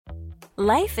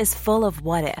Life is full of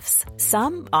what-ifs.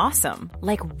 Some awesome,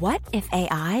 like what if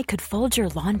AI could fold your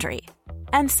laundry?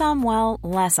 And some, well,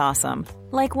 less awesome,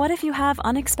 like what if you have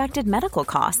unexpected medical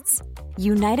costs?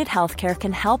 United Healthcare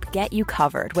can help get you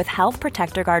covered with Health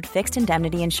Protector Guard fixed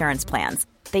indemnity insurance plans.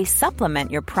 They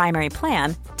supplement your primary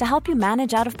plan to help you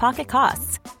manage out-of-pocket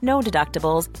costs. No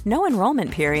deductibles, no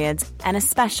enrollment periods, and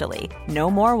especially no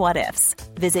more what-ifs.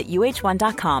 Visit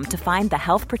uh1.com to find the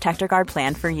Health Protector Guard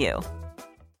plan for you.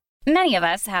 Many of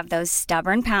us have those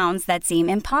stubborn pounds that seem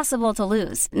impossible to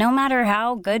lose, no matter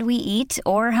how good we eat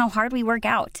or how hard we work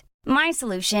out. My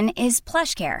solution is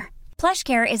PlushCare.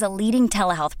 PlushCare is a leading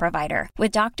telehealth provider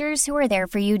with doctors who are there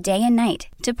for you day and night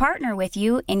to partner with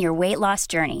you in your weight loss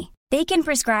journey. They can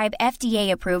prescribe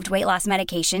FDA-approved weight loss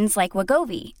medications like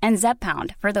Wegovy and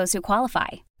Zepbound for those who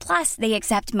qualify. Plus, they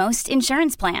accept most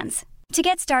insurance plans. To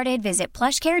get started, visit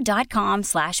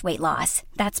plushcare.com/weightloss.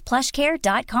 That's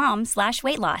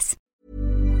plushcare.com/weightloss.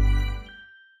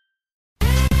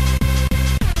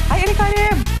 Hei, Kari!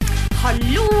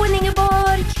 Hallo,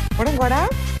 Ingeborg! Hvordan går det?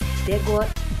 Det går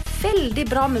veldig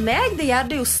bra med meg. Det gjør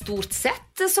det jo stort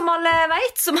sett, som alle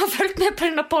vet, som har fulgt med på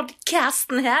denne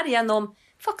podcasten her gjennom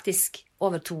faktisk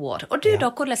over 2 år. Og du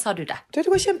da, hvordan har du det? Det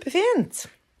går kjempefint.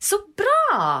 Så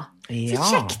bra! Ja. Så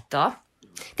kjekt da.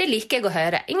 Det liker jeg å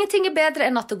høre. Ingenting er bedre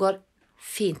enn at det går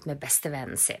fint med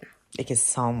bestevennen sin. Ikke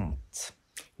sant.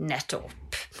 Nettopp.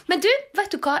 Men du,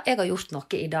 vet du hva? Jeg har gjort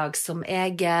noe i dag som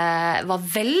jeg var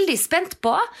veldig spent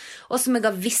på, og som jeg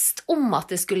har visst om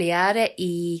at jeg skulle gjøre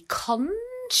i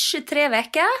kanskje 3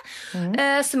 veker,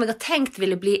 som jeg har tenkt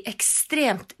ville bli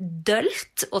ekstremt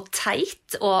dølt og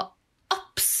teit, og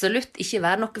absolutt ikke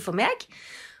være noe for meg.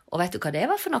 Og vet du hva det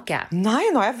var for noe?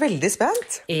 Nei, nå er jeg veldig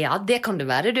spent. Ja, det kan du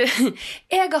være, du.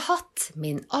 Jeg har hatt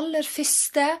min aller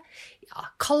første,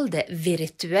 kall det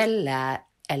virtuelle,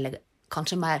 eller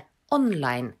kanskje mer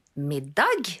online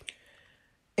middag.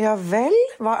 Ja vel,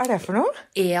 hva er det for noe?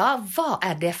 Ja, hva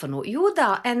er det for noe? Jo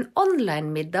da, en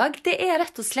online middag, det er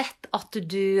rett og slett at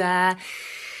du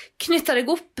knytter deg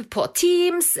opp på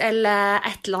Teams, eller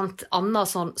et eller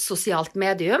annet sånn sosialt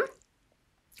medium,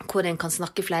 hvor en kan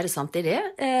snakke flere samtidig.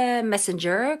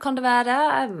 Messenger kan det være,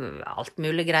 alt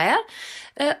mulig greier.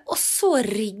 Og så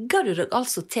rigger du deg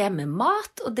altså til med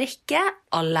mat og drikke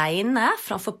alene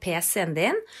framfor PC-en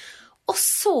din, og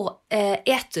så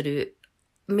eter du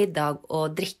middag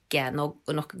og drikker noe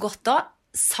godt da,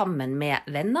 sammen med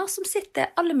venner som sitter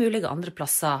alle mulige andre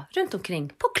plasser rundt omkring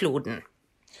på kloden.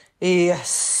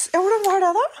 Yes. Ja, hvordan var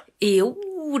det da? Jo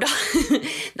da.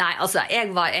 Nei, altså, jeg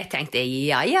tenkte,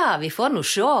 ja, vi får nå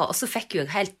se. Og så fikk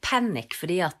jeg helt panikk,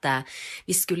 fordi at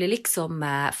vi skulle liksom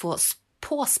få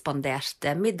påspandert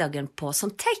middagen på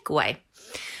sånn takeaway.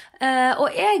 Og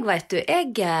jeg er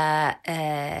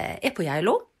på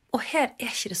Geilo, og her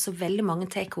er ikke det så veldig mange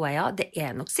takeawayer. Det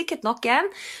er nok sikkert noen,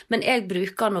 men jeg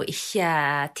bruker nå ikke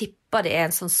tippa det er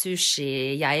en sånn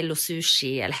sushi, Geilo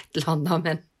sushi eller et eller annet,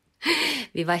 men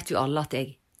vi vet jo alle at jeg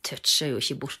toucher jo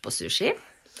ikke bort på sushi.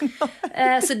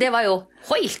 Så det var jo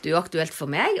helt uaktuelt for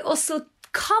meg. Og så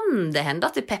kan det hende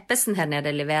at Peppesen her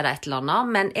nede leverer et eller annet,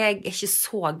 men jeg er ikke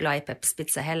så glad i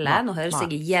pepperspizza heller. Nå høres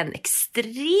jeg igjen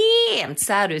ekstremt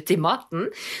sær ut i maten,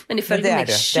 men ifølge meg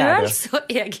selv så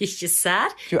er jeg ikke sær.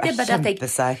 Du er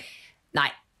kjempesær.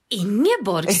 Nei,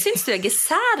 Ingeborg, synes du jeg er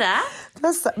sære?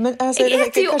 Men, altså, jeg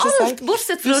eter jo alt,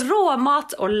 bortsett fra rå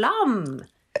mat og lam.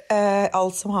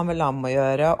 Alt som har med lam å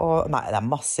gjøre, og nei, det er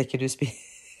masse ikke du spiser.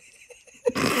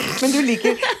 Men du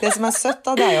liker, det som er søtt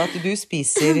da, det er jo at du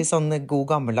spiser i sånn god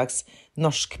gammeldags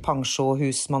norsk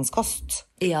pensjo-husmannskost.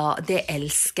 Ja, det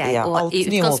elsker jeg. Ja, og alt i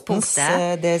nyhåtens,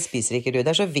 utgangspunktet... det spiser ikke du.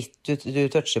 Det er så vidt du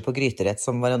toucher på gryterett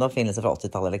som var en oppfinnelse fra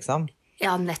 80-tallet, liksom.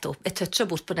 Ja, nettopp. Jeg toucher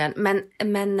bort på den.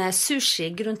 Men sushi,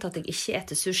 grunnen til at jeg ikke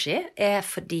eter sushi, er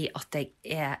fordi at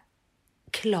jeg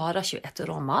klarer ikke å ete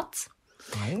rå mat.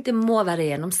 Det må være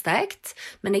gjennomstekt,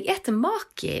 men jeg eter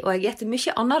maki, og jeg eter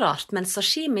mye annet rart, men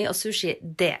sashimi og sushi,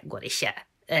 det går ikke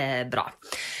bra.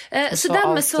 Så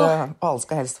dermed så... Alt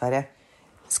skal helst være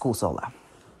skosåle.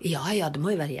 Ja, det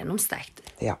må jo være gjennomstekt.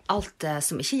 Ja. Alt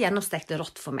som ikke er gjennomstekt er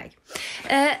rått for meg.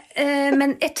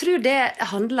 Men jeg tror det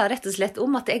handler rett og slett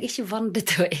om at jeg ikke er vant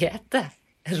til å ete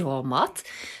råmat.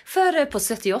 For på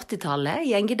 70-80-tallet,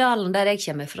 i Engedalen der jeg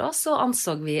kommer fra, så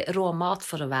anså vi råmat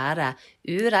for å være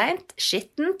ureint,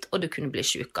 skittent, og du kunne bli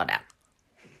syk av det.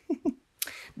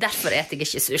 Derfor eter jeg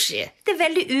ikke sushi. Det er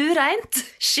veldig ureint,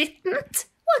 skittent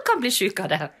og jeg kan bli syk av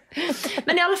det.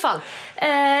 Men i alle fall,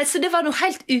 så det var noe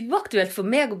helt uaktuelt for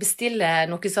meg å bestille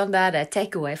noe sånn der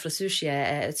takeaway fra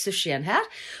sushien her.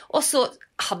 Og så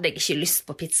hadde jeg ikke lyst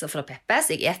på pizza fra Peppes.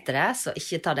 Jeg eter det, så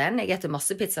ikke ta den. Jeg eter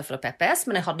masse pizza fra Peppes,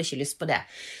 men jeg hadde ikke lyst på det.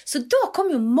 Så da kom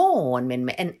jo mannen min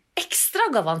med en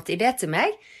ekstravagant idé til meg.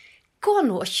 Gå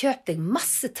nå og kjøp deg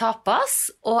masse tapas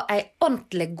og en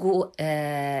ordentlig god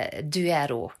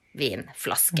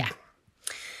Duero-vinflaske.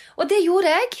 Og det gjorde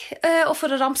jeg, og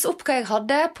for å ramse opp hva jeg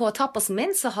hadde på tapasen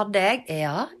min, så hadde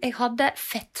jeg hadde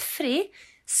fettfri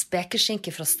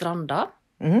spekeskinke fra Stranda.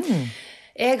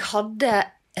 Jeg hadde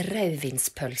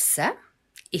rødvinspølse,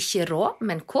 ikke rå,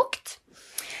 men kokt.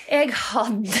 Jeg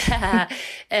hadde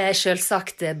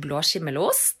selvsagt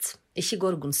blåskimmelost, ikke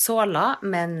gorgonzola,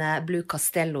 men Blue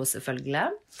Castello selvfølgelig.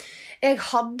 Jeg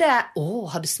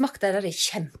hadde smakt de der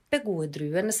kjempegode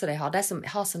druene som de har, de som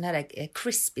har sånn her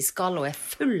crispy skall og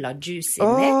full av juice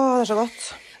inni. Det så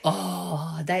godt.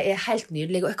 De helt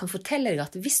nydelige, og jeg kan fortelle deg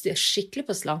at hvis du skikkelig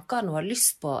på slankeren og har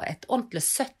lyst på et ordentlig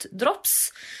søtt drops,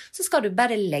 så skal du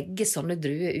bare legge sånne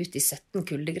druer ut i 17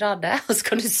 kuldegrader, og så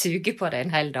kan du suge på det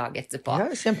en hel dag etterpå. Ja,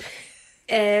 kjempe.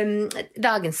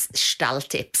 Dagens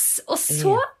stalltips. Og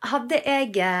så hadde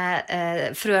jeg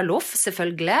frøloff,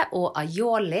 selvfølgelig, og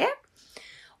aioli.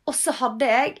 Og så hadde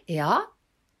jeg,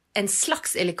 en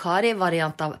slags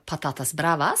elikari-variant av patatas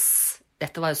bravas.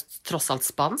 Dette var jo tross alt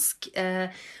spansk.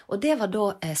 Og det var da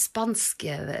spansk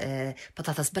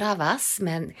patatas bravas,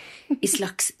 men i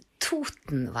slags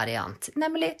Toten-variant,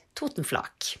 nemlig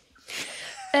Totenflak.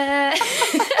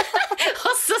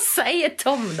 Og så sier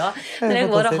Tom da, når jeg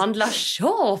var og handlet, se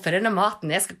for denne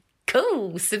maten, jeg skal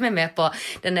kose meg med på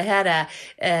denne her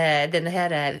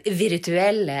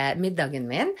virtuelle middagen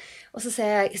min. Og så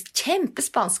sier jeg,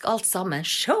 kjempespansk alt sammen,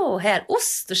 se her,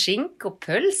 ost og skinke og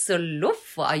pølse og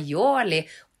loff og aioli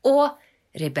og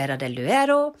Ribera del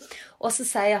Duero. Og så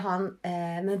sier han,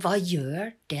 men hva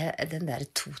gjør den der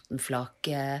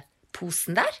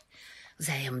Totenflak-posen der? Og så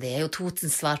sier jeg, det jo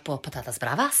Totens svar på patatas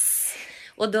bravas.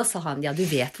 Og da sa han, du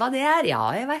vet hva det er?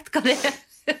 Ja, jeg vet hva det er.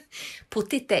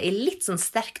 Potitte i litt sånn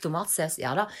sterk tomatsaus,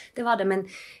 ja da, det var det, men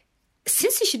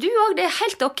synes ikke du også det er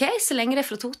helt ok, så lenge det er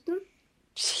fra Toten?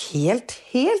 Helt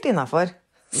innenfor,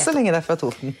 så lenge det er fra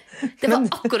Toten. Det var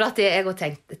akkurat det jeg også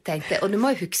tenkte, og du må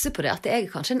jo huske på det, at jeg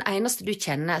er kanskje den eneste du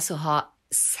kjenner som har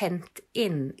sendt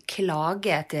inn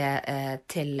klage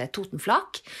til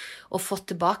Totenflak, og fått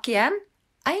tilbake igjen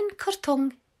en kartong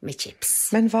med chips.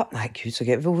 Men hva? Nei, Gud, så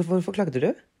gøy. Hvorfor klagde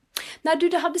du? Nei,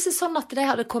 det hadde seg sånn at de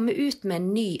hadde kommet ut med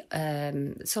en ny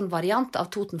sånn variant av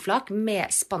Totenflak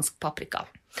med spansk paprika.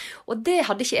 Og det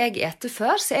hadde ikke jeg etter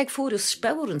før, så jeg for jo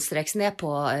sporenstreks ned på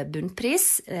bunnpris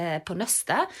på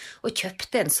Nøstet, og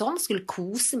kjøpte en sånn, skulle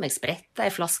kose meg, sprette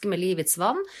en flaske med livets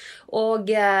vann,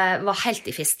 og var helt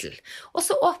i fistel. Og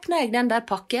så åpnet jeg den der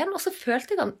pakken, og så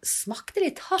følte jeg han smakte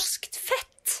litt harskt fett.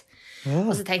 Ja.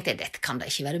 Og så tenkte jeg, dette kan da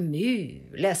ikke være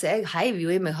mulig, så jeg heiv jo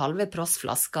i meg halve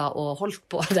prossflaska og holdt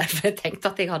på der, for jeg tenkte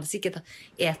at jeg hadde sikkert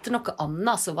etet noe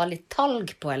annet som var litt talg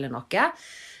på eller noe.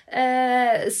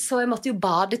 Så jeg måtte jo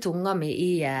bade tunga mi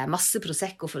i masse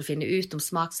Prosecco for å finne ut om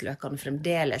smaksløkene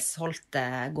fremdeles holdt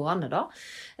gående da.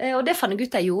 Og det fant jeg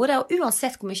ut jeg gjorde, og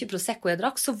uansett hvor mye Prosecco jeg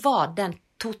drakk, så var den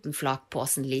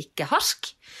Totenflakpåsen like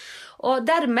harsk. Og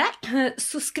dermed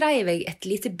så skrev jeg et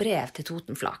lite brev til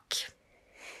Totenflak.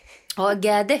 Og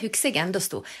det husker jeg enda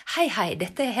sto. Hei,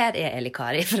 dette her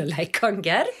Elikari fra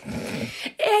Leikanger.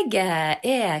 Jeg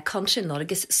kanskje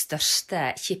Norges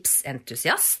største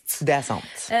chipsentusiast. Det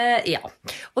sant. Ja.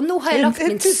 Og nå har jeg lagt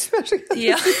min...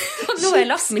 og nå har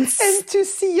jeg lagt min...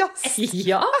 Entusiast!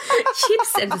 Ja,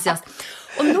 chipsentusiast.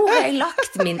 Og nå har jeg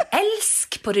lagt min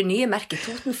elsk på det nye merket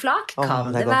Totenflak.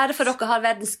 Kan det være for dere har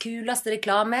verdens kuleste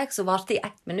reklame, så varte i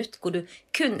 1 minutt, hvor du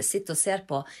kun sitter og ser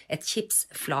på et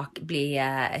chipsflak bli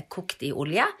kokt i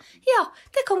olje. Ja,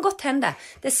 det kan godt hende.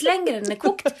 Dess lenger den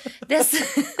kokt, dess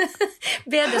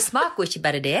bedre smak, og ikke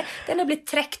bare det. Den blitt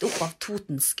trekt opp av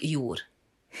totensk jord.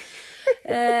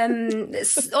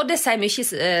 Og det sier mye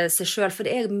seg selv, for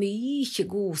det mye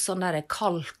god sånn der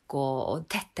kalk og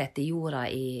tetthet i jorda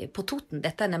på Toten.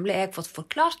 Dette nemlig jeg fått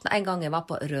forklart en gang jeg var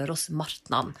på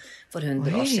Rørosmartnan for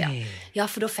 100 år siden. Ja,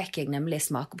 for da fikk jeg nemlig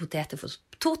smake poteter for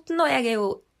Toten, og jeg jo,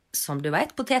 som du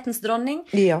vet, potetens dronning.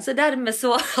 Ja. Så dermed så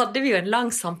hadde vi jo en lang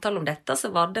samtale om dette, så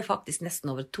var det faktisk nesten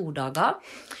over 2 dager.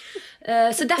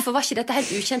 Så derfor var ikke dette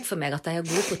helt ukjent for meg at de har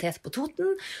gode poteter på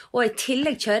Toten, og i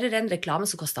tillegg kjører den reklame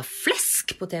som koster flesk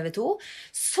harsk på TV2.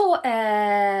 Så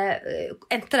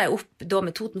endte de opp da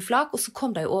med Totenflak, og så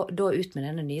kom de jo da ut med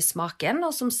denne nye smaken,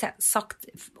 og som sagt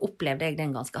opplevde jeg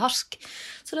den ganske harsk.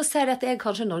 Så da sier jeg at jeg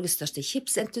kanskje er Norges største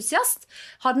chipsentusiast,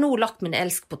 har nå lagt min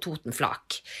elsk på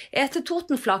Totenflak. Jeg etter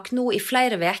Totenflak nå i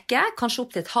flere veker, kanskje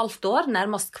opp til et halvt år,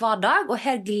 nærmest hver dag, og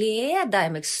her gleder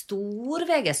jeg meg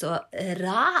storveges og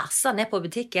raser ned på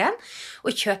butikken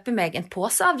og kjøper meg en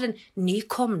pose av den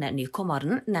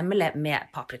nykommeren, nemlig med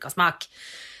paprikasmak.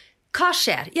 Hva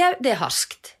skjer? Ja, det er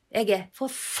harskt. Jeg er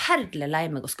forferdelig lei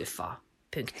meg og skuffa.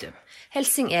 Punktum.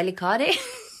 Helsing Eli Kari.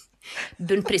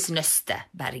 Bunnpris Nøste,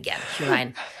 Bergen,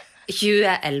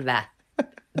 2011,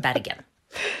 Bergen.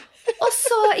 Og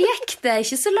så gikk det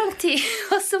ikke så lang tid,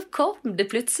 og så kom det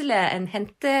plutselig en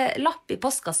hentelapp i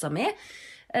postkassa mi,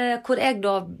 hvor jeg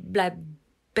da ble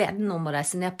bedt om å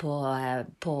reise ned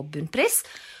på Bunnpris,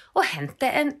 og hente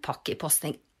en pakke i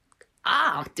posten.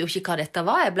 Jeg ante jo ikke hva dette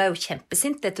var, jeg ble jo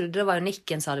kjempesint, jeg trodde det var jo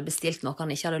Nikken som hadde bestilt noe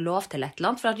han ikke hadde lov til et eller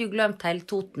annet, for jeg hadde jo glemt hele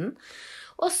Toten.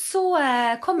 Og så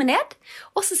kom jeg ned,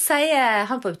 og så sier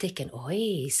han på butikken,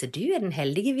 «Oi, så du er den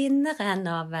heldige vinneren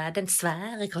av den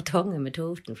svære kartongen med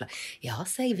Totenflak.» «Ja,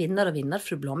 så jeg vinner,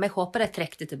 fru Blom. Jeg håper de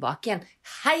trekte tilbake igjen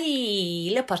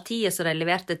hele partiet som de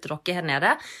leverte til dere her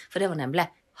nede, for det var nemlig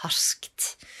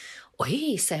harskt.»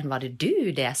 «Oi, sier han, var det du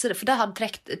det?» For de hadde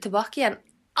trekt tilbake igjen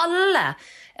alle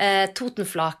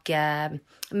Totenflak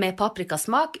med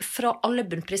paprikasmak fra alle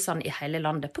bunnprisene i hele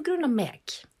landet, på grunn av meg.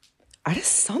 Er det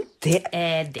sant? Det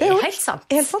er helt sant.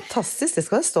 Helt fantastisk, det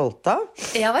skal jeg være stolt av.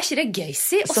 Ja, var ikke det gøy,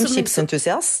 si? Som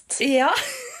chipsentusiast. Ja,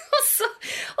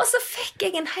 og så fikk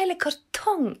jeg en hele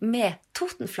kartong med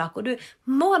Totenflak, og du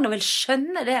må nå vel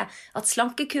skjønne det, at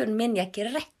slankekuren min gikk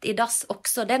rett i dass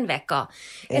også den veka.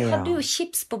 Jeg hadde jo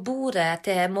chips på bordet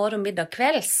til morgen, middag,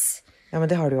 kvelds. Ja, men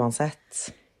det har du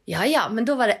uansett. Ja, men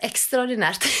da var det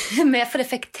ekstraordinært, for jeg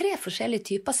fikk 3 forskjellige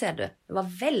typer, ser du. Det var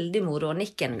veldig moro, og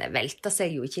Nikken velta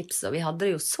seg jo i chips, og vi hadde det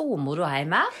jo så moro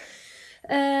hjemme.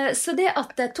 Så det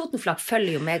at Totenflak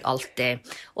følger jo meg alltid,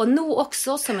 og nå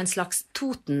også som en slags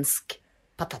totensk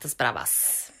patatas bravas.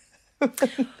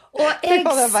 Og det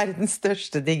var verdens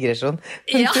største digresjon.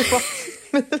 Ja.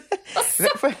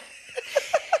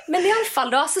 Men i alle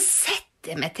fall da, så sett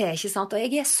det meg til, ikke sant? Og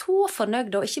jeg er så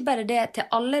fornøyd, og ikke bare det, til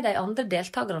alle de andre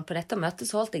deltakerne på dette møtet,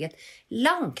 så holdt jeg et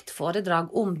langt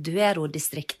foredrag om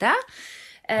Duero-distriktet,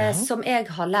 som jeg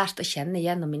har lært å kjenne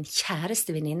gjennom min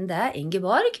kjæreste venninne,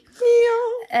 Ingeborg.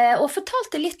 Ja. Og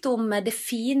fortalte litt om det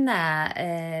fine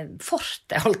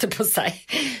fortet, holdt jeg på å si.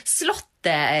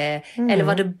 Slottet, eller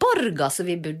var det Borga som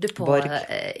vi bodde på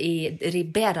i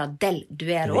Ribera del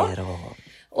Duero?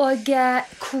 Og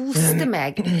koste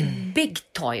meg big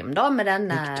time da med den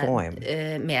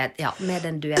med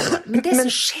den duellen. Men det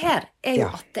som skjer er jo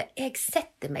at jeg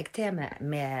setter meg til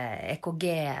med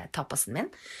EKG-tapasen min,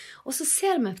 og så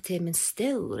ser jeg meg til min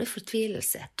store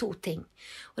fortvilelse 2 ting.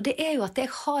 Og det er jo at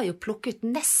jeg har jo plukket ut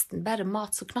nesten bare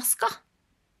mat som knasker.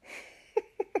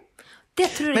 Det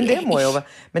tror jeg men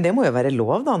det må jo være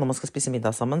lov da, når man skal spise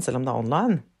middag sammen, selv om det er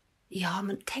online. Ja,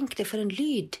 men tenk deg for en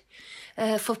lyd.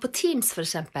 For på Teams for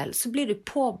eksempel, så blir du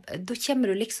på, da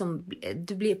kommer du liksom,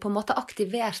 du blir på en måte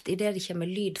aktivert i det kommer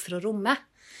lyd fra rommet.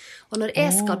 Og når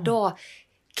jeg skal da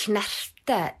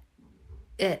knerte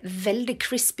veldig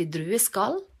crispy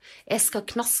drueskall, jeg skal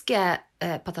knaske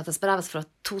patatas bravas fra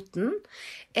Toten,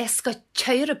 jeg skal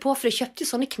kjøre på, for jeg kjøpte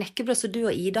jo sånne knekkebrød som du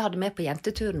og Ida hadde med på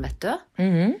jenteturen, vet du.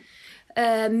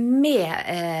 Med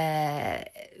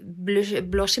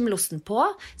blåskimmelosten på,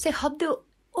 så jeg hadde jo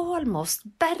almost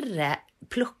bare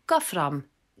plukket fram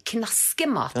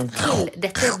knaskemat til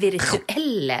dette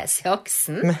virtuelle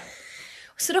seansen.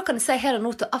 Så da kan jeg si her og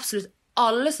nå til absolutt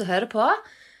alle som hører på,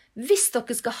 hvis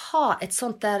dere skal ha et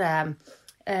sånt der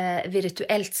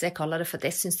virtuelt, så jeg kaller det, for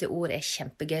jeg synes det ordet er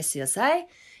kjempegøy å si,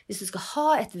 hvis du skal ha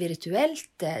et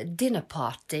virtuelt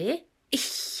dinnerparty,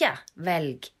 ikke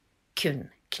velg kun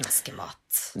knaskemat.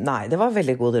 Nei, det var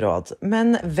veldig gode råd.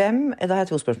 Men da har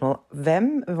jeg 2 spørsmål. Hvem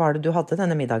var det du hadde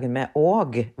denne middagen med,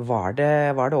 og var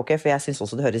det ok? For jeg synes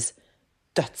også det høres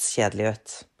dødskjedelig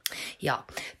ut. Ja,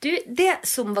 det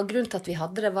som var grunnen til at vi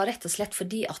hadde det, var rett og slett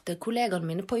fordi at kollegaene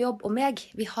mine på jobb og meg,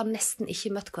 vi har nesten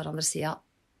ikke møtt hverandre siden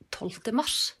 12.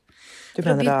 mars. Du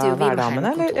mener da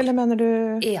hverdamene, eller mener du...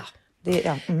 Ja.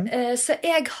 Så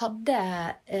jeg hadde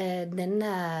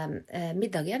denne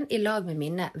middagen i lag med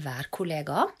mine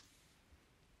værkollegaer,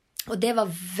 og det var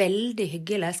veldig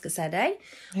hyggelig, skal jeg si deg,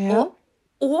 og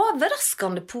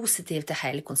overraskende positivt til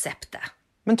hele konseptet.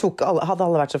 Men hadde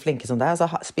alle vært så flinke som deg?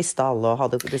 Altså, spiste alle og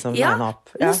hadde liksom lene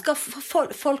opp? Ja, nå skal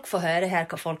folk få høre her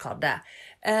hva folk hadde.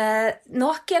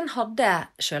 Noen hadde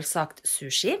selvsagt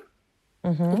sushi,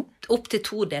 Opp til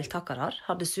 2 deltakere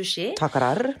hadde sushi.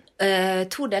 Takarar.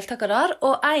 2 deltakere,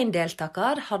 og 1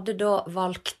 deltaker hadde da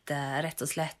valgt rett og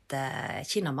slett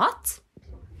kinamat.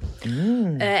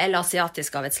 Eller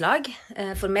asiatisk av et slag.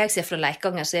 For meg som er fra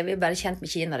Leikanger, så er vi bare kjent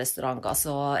med kinarestauranter,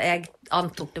 så jeg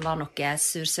antok det var noe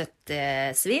sursøtt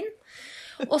svin.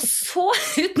 Og så,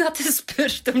 uten at jeg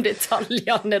spurte om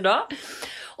detaljene da,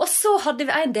 og så hadde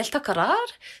vi en deltaker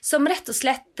her, som rett og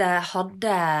slett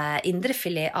hadde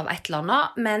indrefilet av et eller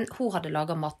annet, men hun hadde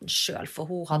laget maten selv, for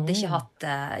hun hadde ikke hatt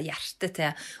hjerte til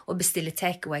å bestille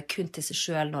takeaway kun til seg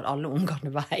selv når alle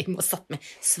ungene var hjemme og satt med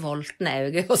svoltne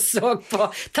øyne og så på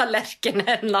tallerkenen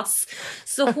hennes.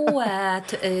 Så hun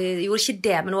gjorde ikke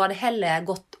det, men hun hadde heller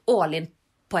gått all in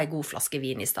på en god flaske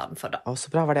vin i stedet for det. Å,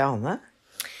 så bra. Var det Ane?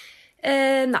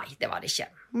 Nei, det var det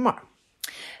ikke. Nei.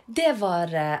 Det var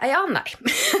ja, nei.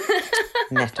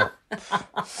 Nettopp.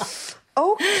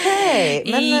 Ok,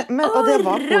 og det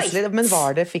var koselig. Men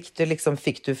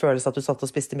fikk du følelse at du satt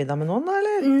og spiste middag med noen,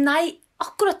 eller? Nei,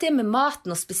 akkurat det med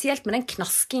maten, og spesielt med den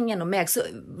knaskingen og meg, så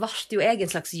ble jo jeg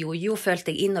en slags jojo,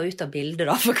 følte jeg inn og ut av bildet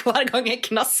da, for hver gang jeg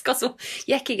knasket, så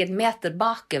gikk jeg 1 meter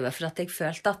bakover, for at jeg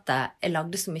følte at jeg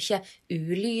lagde så mye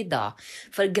ulyder.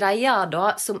 For greia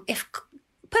da, som er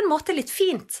på en måte litt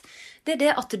fint, det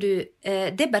det at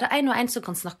det bare en og en som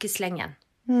kan snakke i slengen.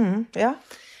 Ja.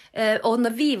 Og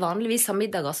når vi vanligvis har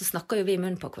middager, så snakker jo vi i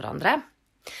munnen på hverandre.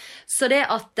 Så det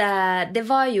at det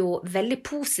var jo veldig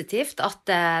positivt at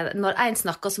når en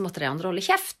snakker, så måtte de andre holde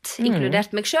kjeft,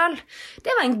 inkludert meg selv.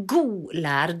 Det var en god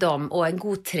lærdom og en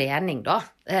god trening da.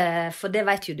 For det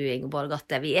vet jo du, Ingeborg,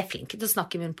 at vi er flinke til å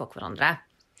snakke i munnen på hverandre.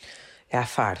 Jeg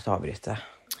fæl til å avbryte.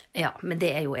 Ja, men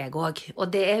det er jo jeg også. Og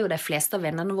det er jo de fleste av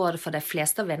vennene våre, for de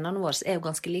fleste av vennene våre er jo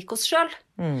ganske like oss selv.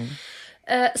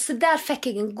 Så der fikk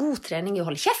jeg en god trening i å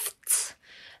holde kjeft.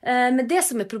 Men det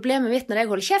som er problemet mitt når jeg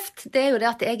holder kjeft, det er jo det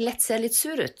at jeg lett ser litt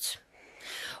sur ut.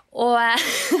 Og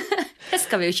det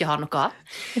skal vi jo ikke ha noe av.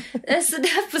 Så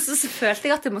derfor så følte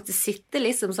jeg at jeg måtte sitte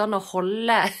liksom sånn og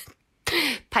holde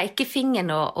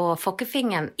pekefingeren og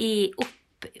fokkefingeren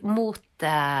opp mot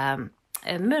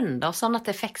munnen da, sånn at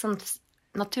jeg fikk sånn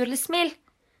naturlig smil.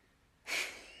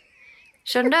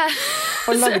 Skjønner du?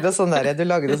 Og du lagde sånn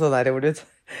der hvor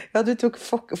du tok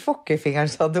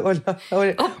fokkefingeren, sa du, og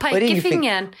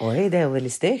pekefingeren. Oi, det er jo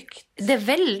veldig stygt. Det er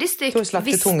veldig stygt.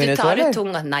 Hvis du tar ut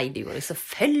tunga. Nei, det gjorde jeg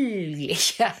selvfølgelig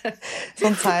ikke.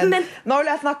 Sånn tegn. Nå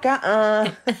vil jeg snakke.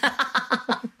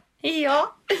 Ja.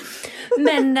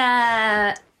 Men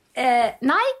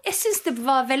nei, jeg synes det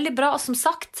var veldig bra, og som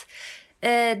sagt,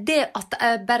 det at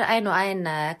bare en og en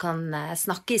kan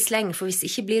snakke i sleng, for hvis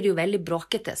ikke blir det jo veldig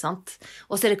bråkete, sant?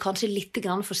 Og så er det kanskje litt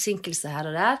grann forsinkelse her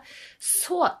og der,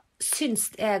 så synes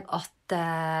jeg at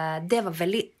det var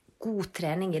veldig god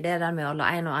trening i det der med å la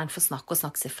en og en få snakke og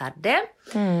snakke seg ferdig.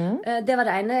 Det var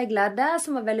det ene jeg lærte,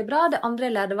 som var veldig bra. Det andre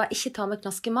jeg lærte var ikke ta med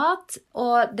knaskemat,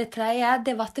 og det tredje,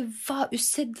 det var at det var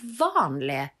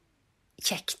usedvanlig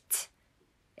kjekt.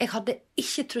 Jeg hadde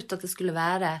ikke trodd at det skulle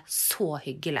være så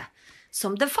hyggelig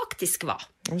som det faktisk var.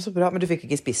 Så bra, men du fikk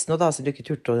ikke spist noe da, så du ikke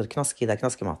turte å knaske i deg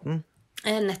knaskematen?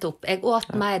 Nettopp. Jeg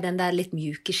åt meg den der litt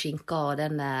mjuke skinka og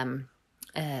den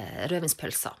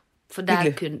rødvinspølsa. For der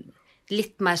kunne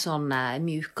litt mer sånn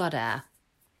mjukere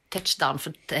touchdown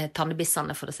for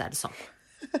tannebissene, for å si det sånn.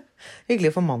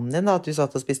 Hyggelig for mannen din da, at du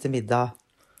satt og spiste middag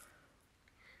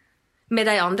med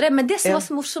de andre, men det som var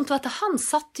så morsomt var at han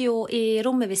satt jo i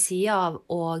rommet ved siden av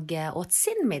og åt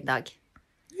sin middag.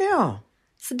 Ja.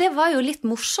 Så det var jo litt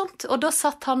morsomt, og da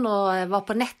satt han og var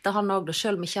på nettet, han også, og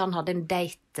selv om ikke han hadde en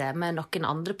date med noen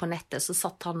andre på nettet, så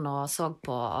satt han og så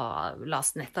på,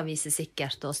 las nettaviser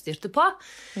sikkert og styrte på.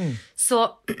 Så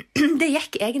det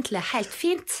gikk egentlig helt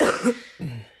fint.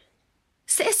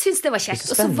 Så jeg synes det var kjekt.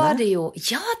 Og så var det jo,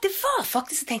 ja, det var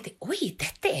faktisk, så tenkte jeg, oi,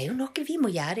 dette er jo noe vi må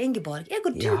gjøre, Ingeborg. Jeg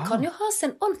og du kan jo ha oss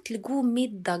en ordentlig god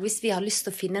middag hvis vi har lyst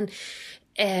til å finne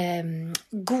en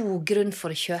god grunn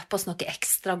for å kjøpe oss noe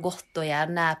ekstra godt og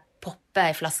gjerne poppe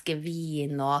en flaske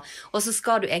vin, og så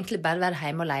skal du egentlig bare være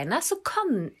hjemme alene, så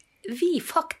kan vi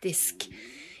faktisk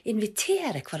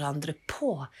invitere hverandre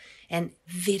på en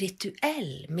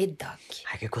virtuell middag.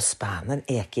 Herregud, hvor spennende,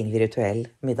 en eking virtuell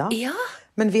middag. Ja.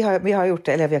 Men vi har gjort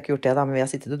det, eller vi har ikke gjort det da, men vi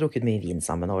har sittet og drukket mye vin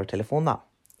sammen over telefon da.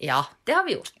 Ja, det har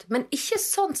vi gjort, men ikke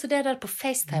sånn så det der på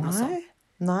FaceTime og sånn.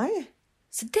 Nei.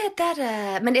 Så det der,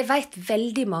 men jeg vet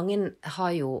veldig mange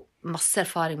har jo masse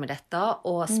erfaring med dette,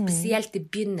 og spesielt i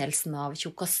begynnelsen av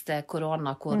tjukkeste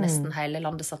korona, hvor nesten hele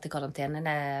landet satt i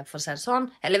karantene, for å si det sånn,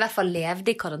 eller i hvert fall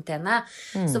levde i karantene,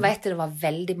 så vet jeg det var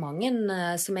veldig mange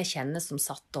som jeg kjenner som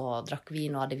satt og drakk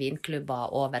vin og hadde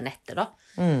vinklubber over nettet da.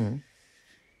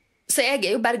 Så jeg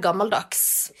er jo bare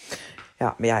gammeldags.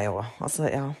 Ja, men jeg også. Altså,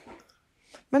 ja.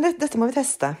 Men dette må vi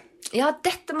teste. Ja,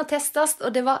 dette må testes,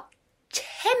 og det var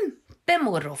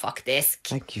kjempemoro, faktisk.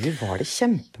 Nei, Gud, var det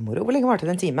kjempemoro? Hvor lenge var det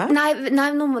en time? Nei,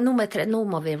 nå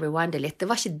må vi rewinde litt. Det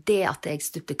var ikke det at jeg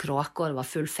stupte kråker, og det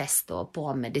var full fest og på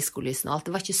med diskolysen og alt.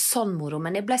 Det var ikke sånn moro,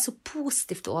 men jeg ble så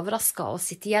positivt overrasket og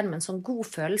sitte igjen med en sånn god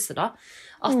følelse da,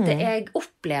 at jeg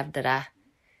opplevde det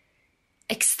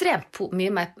ekstremt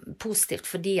mye mer positivt,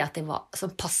 fordi at jeg var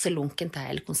sånn passe lunken til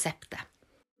hele konseptet.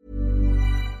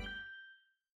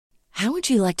 How would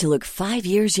you like to look 5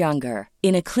 years younger?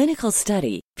 In a clinical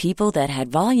study, people that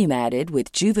had volume added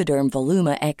with Juvederm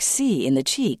Voluma XC in the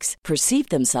cheeks perceived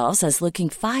themselves as looking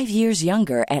 5 years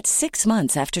younger at 6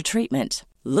 months after treatment.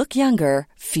 Look younger,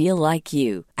 feel like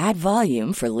you. Add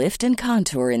volume for lift and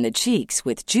contour in the cheeks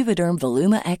with Juvederm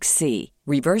Voluma XC.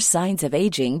 Reverse signs of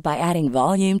aging by adding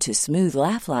volume to smooth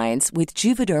laugh lines with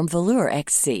Juvederm Volure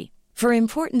XC. For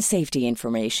important safety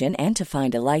information and to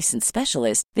find a licensed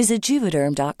specialist, visit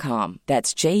Juvederm.com.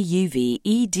 That's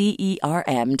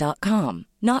JUVEDERM.com.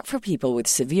 Not for people with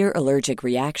severe allergic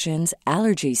reactions,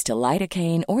 allergies to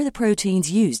lidocaine, or the proteins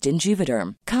used in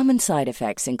Juvederm. Common side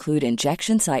effects include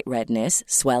injection site redness,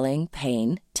 swelling,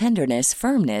 pain, tenderness,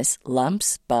 firmness,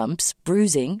 lumps, bumps,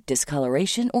 bruising,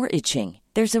 discoloration, or itching.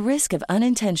 There's a risk of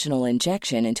unintentional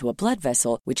injection into a blood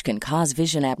vessel, which can cause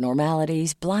vision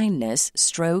abnormalities, blindness,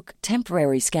 stroke,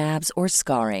 temporary scabs, or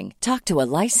scarring. Talk to a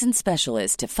licensed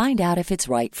specialist to find out if it's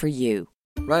right for you.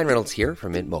 Ryan Reynolds here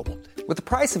from Mint Mobile. With the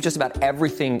price of just about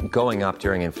everything going up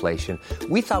during inflation,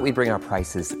 we thought we'd bring our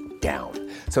prices down.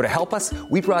 So to help us,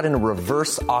 we brought in a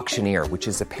reverse auctioneer, which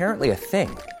is apparently a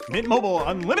thing. Mint Mobile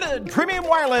Unlimited Premium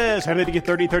Wireless. How to get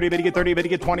 30, 30, how to get 30, how to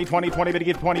get 20, 20, 20, how to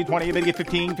get 20, 20, how to get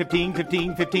 15, 15,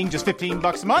 15, 15, just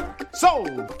 $15 a month?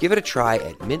 Sold! Give it a try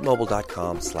at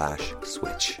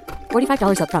mintmobile.com/switch.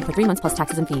 $45 up front for 3 months plus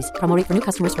taxes and fees. Promo rate for new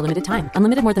customers for limited time.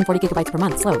 Unlimited more than 40 gigabytes per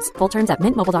month. Slows full terms at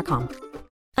mintmobile.com.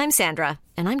 I'm Sandra,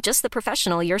 and I'm just the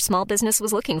professional your small business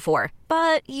was looking for.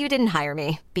 But you didn't hire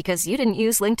me because you didn't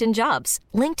use LinkedIn Jobs.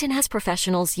 LinkedIn has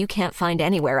professionals you can't find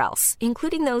anywhere else,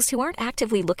 including those who aren't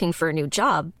actively looking for a new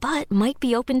job, but might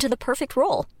be open to the perfect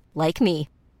role, like me.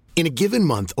 In a given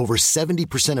month, over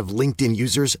 70% of LinkedIn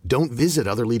users don't visit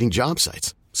other leading job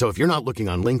sites. So if you're not looking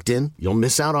on LinkedIn, you'll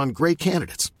miss out on great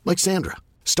candidates, like Sandra.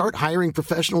 Start hiring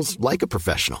professionals like a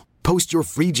professional. Post your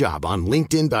free job on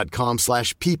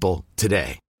linkedin.com/people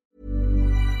today.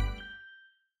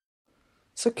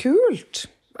 Så kult.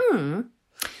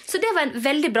 Så det var en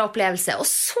veldig bra opplevelse. Og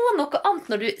så noe annet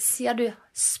når du sier du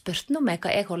spurte noe meg hva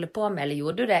jeg holder på med, eller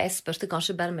gjorde du det? Jeg spurte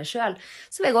kanskje bare meg selv.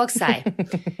 Så vil jeg også si.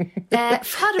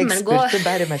 Farmen går... Jeg spurte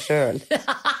bare meg selv.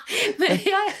 Men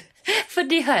ja,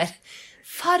 fordi hør.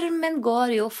 Farmen går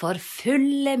jo for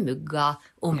fulle mugger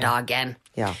om dagen.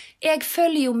 Ja. Jeg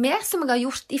følger jo med som jeg har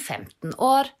gjort i 15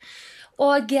 år.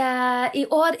 Og i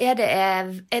år er det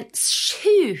en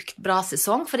sjukt bra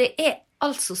sesong, for det er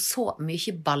altså så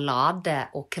mye ballade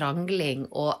og krangling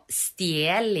og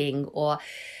stjeling og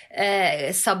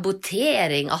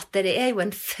sabotering at det er jo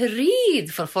en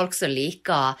fryd for folk som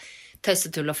liker tøys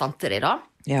og tull og fanteri da.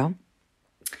 Ja.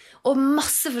 Og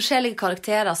masse forskjellige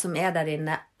karakterer som er der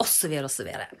inne, og så videre, og så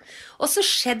videre. Og så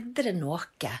skjedde det noe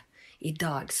i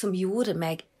dag som gjorde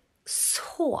meg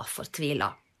så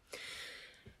fortvilet.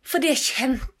 Fordi jeg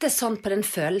kjente sånn på den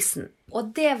følelsen.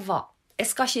 Og det var, jeg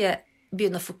skal ikke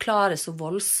begynne å forklare så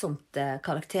voldsomt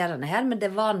karakterene her, men det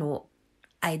var nå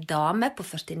en dame på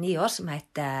 49 år som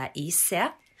heter IC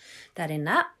der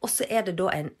inne, og så er det da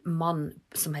en mann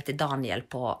som heter Daniel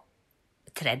på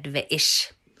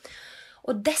 30-ish.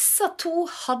 Og disse to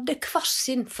hadde hver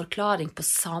sin forklaring på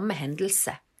samme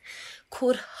hendelse,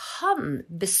 hvor han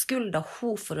beskuldet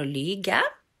hun for å lyge,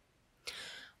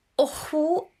 og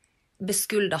hun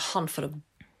beskuldet han for å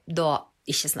da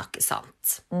ikke snakke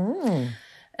sant.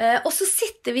 Og så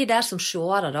sitter vi der som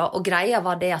seere da, og greia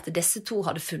var det at disse to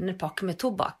hadde funnet pakke med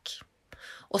tobakk.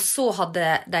 Og så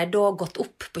hadde de da gått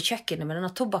opp på kjøkkenet med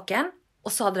denne tobakken,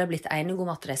 og så hadde de blitt enige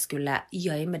om at de skulle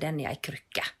gjemme den i en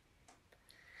krykke.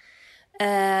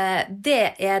 Det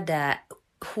er det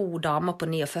hun dama på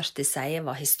 49 sier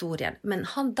var historien. Men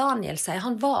han Daniel sier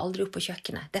han var aldri oppe på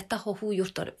kjøkkenet. Dette har hun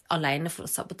gjort alene for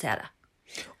å sabotere.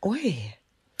 Oi.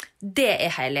 Det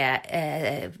er hele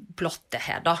plottet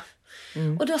her da.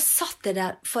 Og da satt jeg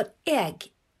der, for jeg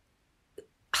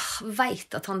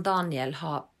vet at han Daniel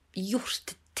har gjort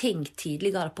ting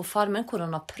tidligere på farmen, hvor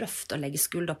han har prøvd å legge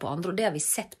skulder på andre, og det har vi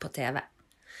sett på TV.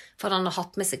 For han har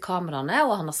hatt med seg kameraene,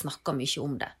 og han har snakket mye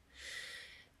om det.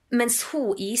 Mens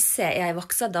hun IC er en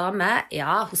voksen dame,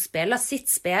 ja, hun spiller sitt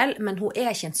spill, men hun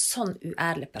er ikke en sånn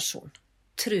uærlig person,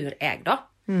 tror jeg da.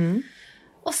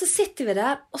 Og så sitter vi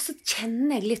der, og så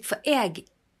kjenner jeg litt, for jeg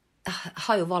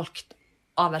har jo valgt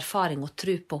av erfaring å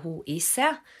tro på hun IC.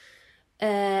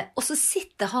 Og så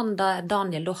sitter han der,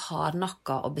 Daniel, da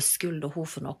hardnakka og beskulder hun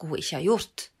for noe hun ikke har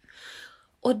gjort.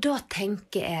 Og da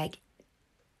tenker jeg,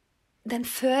 den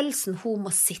følelsen hun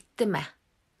må sitte med,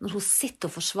 når hun sitter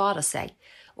og forsvarer seg,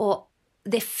 og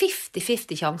det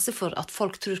 50-50 sjanse for at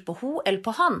folk tror på hun eller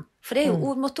på han, for det er jo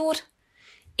ord mot ord.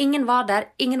 Ingen var der,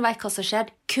 ingen vet hva som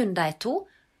skjedde, kun de to.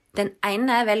 Den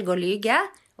ene velger å lyge,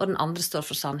 og den andre står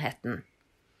for sannheten.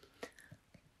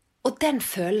 Og den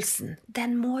følelsen,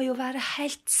 den må jo være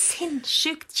helt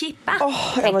sinnssykt kjipe, ja,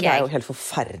 men det er jo helt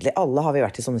forferdelig. Alle har vi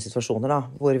vært i sånne situasjoner da,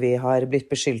 hvor vi har blitt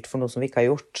beskyldt for noe som vi ikke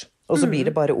har gjort. Og så blir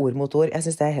det bare ord mot ord. Jeg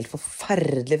synes det er helt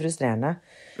forferdelig frustrerende.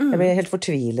 Jeg blir helt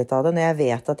fortvilet av det når jeg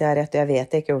vet at jeg har rett, og jeg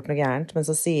vet jeg ikke har gjort noe gærent, men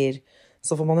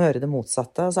så får man høre det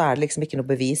motsatte, og så er det liksom ikke noe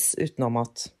bevis utenom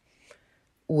at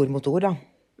ord mot ord da.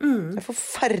 Det er en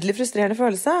forferdelig frustrerende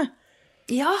følelse.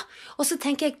 Ja, og så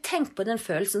tenker jeg, tenk på den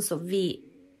følelsen som vi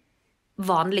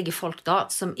vanlige folk da,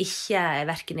 som ikke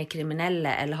hverken er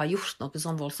kriminelle eller har gjort noe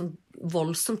sånn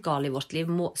voldsomt galt i vårt liv,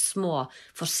 små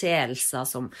forseelser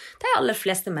som de aller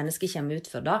fleste mennesker kommer ut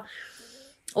for da,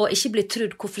 og ikke blir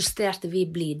trodd hvor frustrerte vi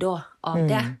blir da av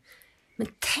det. Men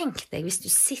tenk deg hvis du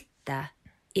sitter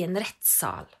i en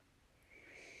rettssal,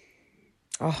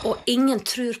 og ingen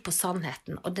tror på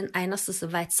sannheten, og den eneste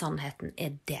som vet sannheten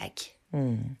er deg,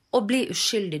 og blir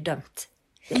uskyldig dømt.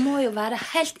 Det må jo være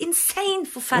helt insane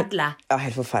forferdelig. Ja,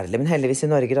 helt forferdelig. Men heldigvis i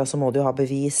Norge da, så må du ha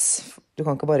bevis. Du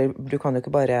kan jo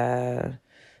ikke bare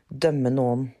dømme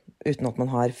noen uten at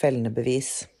man har fellende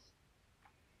bevis.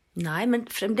 Nei, men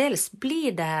fremdeles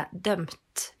blir det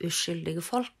dømt uskyldige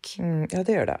folk. Ja,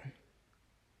 det gjør det.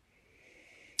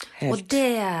 Helt. Og det...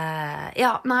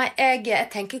 Ja, nei, jeg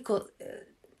tenker ikke...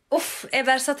 jeg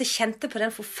bare satt og kjente på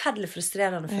den forferdelig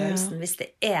frustrerende følelsen hvis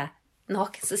det er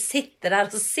noen som sitter der,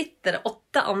 og så sitter det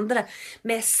 8 andre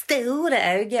med store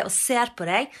øyne og ser på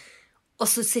deg, og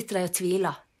så sitter de og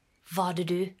tviler. Var det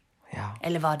du? Ja.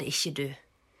 Eller var det ikke du?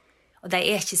 Og de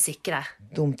er ikke sikre.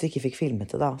 Dumt de ikke fikk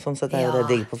filmet det da. Sånn sett er jo det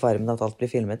digg på Farmen at alt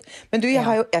blir filmet. Men du,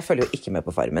 jeg følger jo ikke med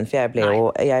på Farmen, for jeg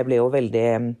ble jo veldig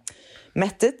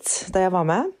mettet da jeg var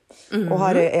med. Og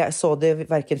jeg så det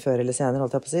hverken før eller senere,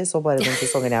 holdt jeg på å si, så bare den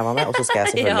sesongen jeg var med, og så skal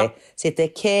jeg selvfølgelig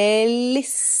sitte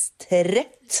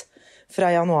klistret fra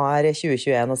januar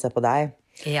 2021 og se på deg.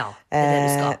 Ja, det er det du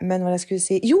skal. Men hva jeg skulle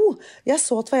si... Jo, jeg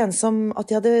så at det var en at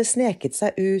de hadde sneket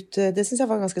seg ut. Det synes jeg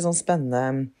var ganske sånn spennende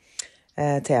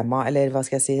tema, eller hva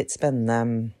skal jeg si,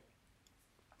 spennende...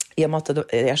 I og med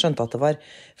at jeg skjønte at det var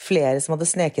flere som hadde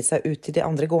sneket seg ut til de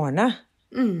andre gårdene.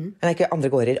 Men ikke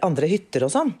andre gårder, andre hytter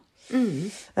og sånn.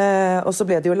 Og så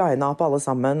ble det jo linet opp alle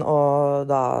sammen, og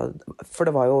da... For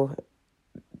det var jo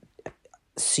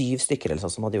 7 stykker eller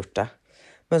sånn som hadde gjort det.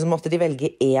 Men så måtte de velge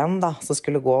en da, som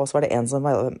skulle gå, og så var det en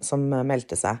som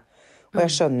meldte seg. Og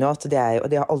jeg skjønner jo at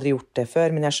de har aldri gjort det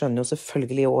før, men jeg skjønner jo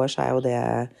selvfølgelig i år så er jo det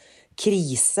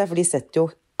krise, for de setter jo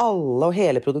alle og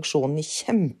hele produksjonen i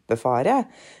kjempefare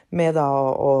med da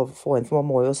å få inn, for man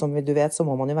må jo, som du vet, så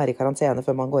må man jo være i karantene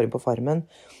før man går inn på Farmen.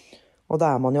 Og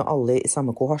da er man jo alle i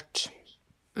samme kohort.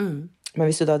 Men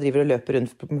hvis du da driver og løper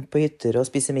rundt på hytter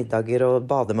og spiser middager og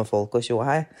bader med folk og tjo og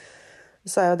hei,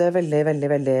 så er jo det veldig, veldig,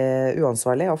 veldig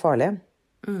uansvarlig og farlig.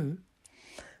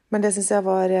 Men det synes jeg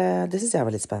var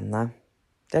litt spennende.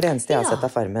 Det er det eneste jeg har sett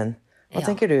av Farmen. Hva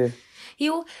tenker du?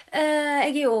 Jo,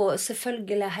 jeg er jo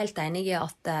selvfølgelig helt enig i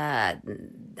at det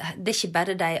er ikke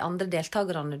bare de andre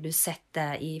deltakerne du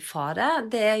setter i fare,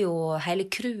 det er jo hele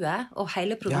crewet og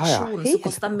hele produksjonen som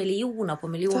koster millioner på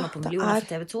millioner på millioner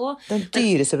for TV 2. Den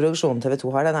dyreste produksjonen TV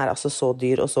 2 har, den er altså så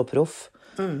dyr og så proff.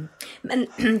 Men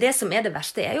det som er det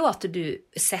verste er jo at du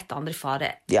setter andre i fare.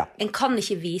 En kan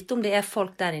ikke vite om det er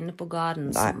folk der inne på garden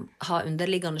som har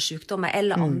underliggende sykdommer,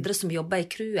 eller andre som jobber i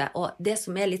crewet. Og det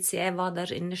som er litt, siden jeg var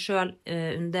der inne selv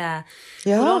under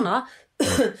korona,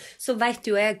 så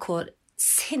vet jo jeg hvor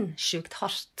sinnssykt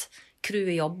hardt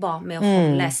crewet jobber med å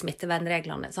holde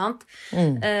smittevernreglene, sant?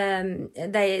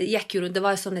 De gikk jo rundt, det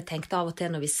var jo sånn jeg tenkte av og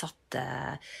til når vi satt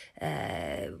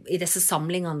i disse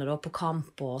samlingene da, på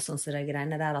kamp og sånn så de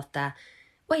greiene der, at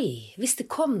oi, hvis det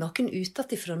kom noen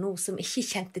utenfra nå som ikke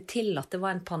kjente til at det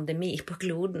var en pandemi på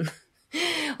kloden,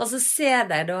 Og så ser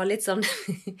de da litt sånn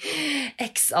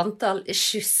x antall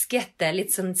sjuskete,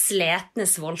 litt sånn sletne,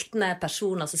 svoltne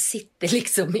personer som sitter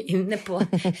liksom inne på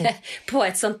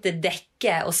et sånt dekke,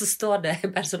 og så står det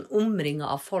bare sånn omringet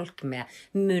av folk med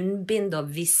munnbind og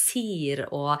visir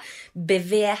og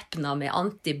bevæpnet med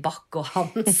antibac og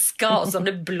handsker og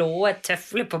sånne blåe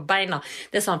tøfler på beina.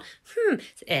 Det sånn,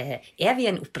 er vi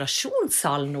i en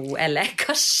operasjonssal nå, eller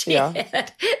hva skjer? Ja.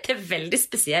 Det veldig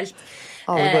spesielt.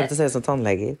 Alle går ut og ser ut som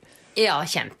tannleger. Ja,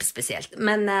 kjempespesielt.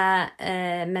 Men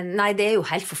nei, det jo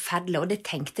helt forferdelig, og det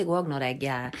tenkte jeg også når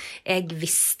jeg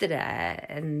visste det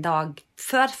en dag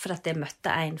før, for at jeg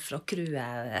møtte en fra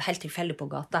crewet helt tilfeldig på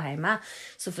gata hjemme,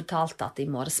 som fortalte at i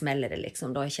morgen smeller det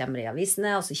liksom, da kommer det i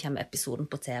avisene, og så kommer episoden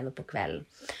på TV på kvelden.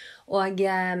 Og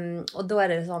da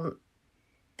det sånn,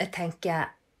 jeg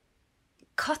tenker,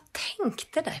 hva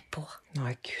tenkte de på?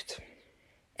 Nei, Gud.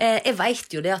 Jeg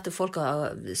vet jo det at folk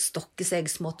har stokket seg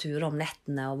små turer om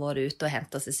nettene og vært ute og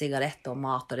hentet seg sigaretter og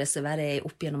mat, og det så vært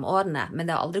opp gjennom årene, men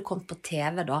det har aldri kommet på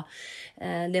TV da.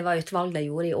 Det var utvalg de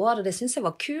gjorde i år, og det synes jeg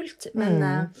var kult, men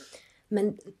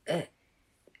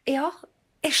ja,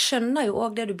 jeg skjønner jo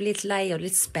også det du blir litt lei og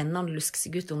litt spennende å luske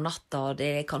seg ut om natta, og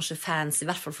det kanskje fans, i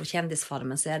hvert fall for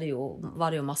Kjendisfarmen, så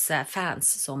var det jo masse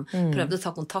fans som prøvde å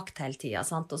ta kontakt hele tiden,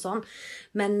 sant, og sånn.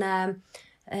 Men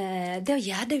det å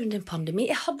gjøre det under en pandemi,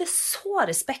 jeg hadde så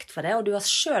respekt for det, og du har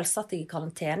selv satt deg i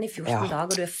karantene i 14 dager,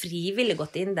 og du har frivillig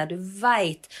gått inn der, du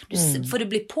vet, for du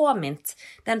blir påminnet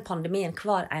den pandemien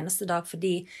hver eneste dag,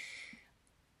 fordi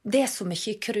det så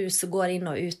mye crew som går inn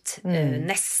og ut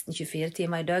nesten 24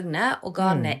 timer i døgnet, og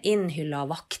garnet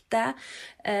innhyller vakter,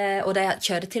 og de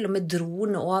kjører til og med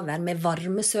drone over, med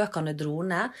varmesøkende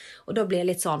drone, og da blir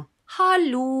det litt sånn,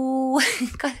 hallo,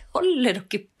 hva holder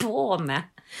dere på med?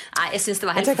 Nei, jeg synes det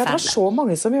var helt forferdelig. Jeg tenker at det var så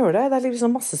mange som gjør det. Det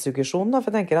liksom massesuggesjon, da,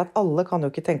 for jeg tenker at alle kan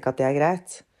jo ikke tenke at det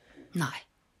greit. Nei.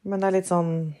 Men det litt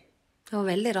sånn... Det var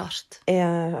veldig rart.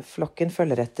 Flokken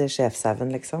følger etter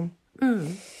sjefshaven, liksom.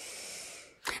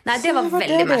 Nei, det var veldig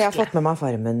merkelig. Det jeg har fått med meg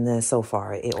Farmen so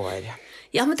far i år.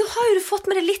 Ja, men da har jo du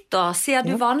fått med deg litt da, siden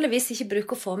du vanligvis ikke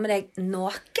bruker å få med deg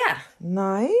noe.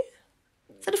 Nei.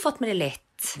 Så har du fått med deg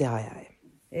litt. Det har jeg.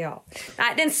 Ja.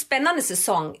 Nei, det en spennende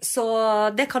sesong, så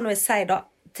det kan jeg si da,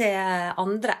 til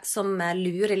andre som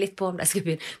lurer litt på om de skal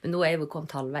begynne. Men nå jeg jo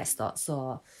kommet halvveis da,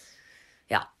 så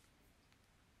ja.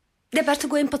 Det bare til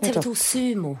å gå inn på TV2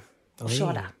 Sumo og se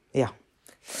det. Ja.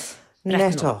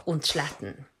 Nettopp.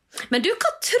 Men du,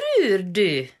 hva tror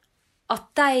du at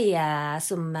de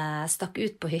som stakk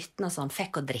ut på hytten og sånn,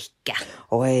 fikk å drikke?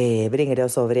 Oi, bringer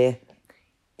det oss over i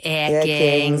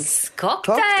Ekings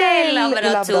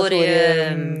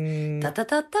cocktail-laboratorium.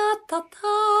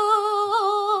 Ta-ta-ta-ta-ta-ta.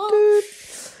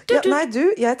 Ja, nei,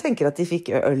 jeg tenker at de fikk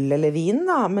øl eller vin,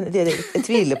 da, men jeg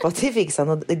tviler på at de fikk seg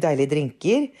noen deilige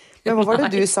drinker. Men hva var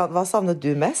det hva savnet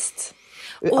du mest?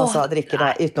 Altså, drikke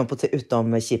da,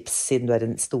 utenom chips, siden du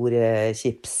en stor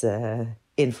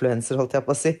chips-influencer, holdt jeg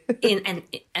på å si.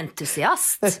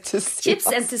 Entusiast.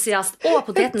 Chips-entusiast og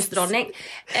potetens dronning.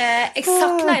 Jeg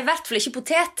savner i hvert fall ikke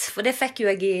potet, for det fikk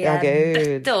jo jeg i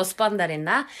bøtte og spann der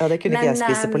inne. Ja, det kunne ikke jeg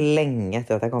spise på lenge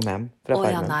etter at jeg kom hjem fra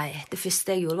farmen. Ja, nei. Det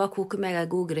første jeg gjorde var å koke meg en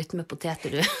god gryte med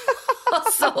poteter, du. Og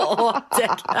så åt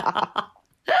jeg.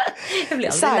 Jeg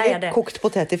blir aldri lei av det. Særlig kokt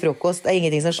potet i frokost. Det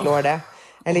ingenting som slår det.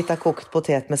 En liten kokt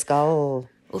potet med skall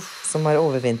som var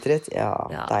overvintret. Ja,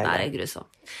 deilig. Nei, det grusomt.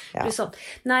 Grusomt.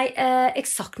 Nei, jeg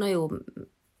savner jo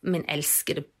min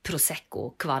elskede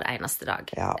Prosecco hver eneste dag.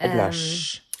 Ja, og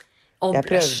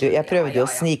blush. Jeg prøvde jo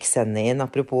å sniksende inn,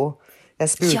 apropos.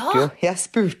 Jeg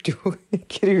spurte jo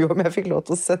crew om jeg fikk lov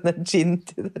til å sende en gin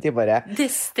til det. De bare... Det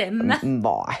stemmer.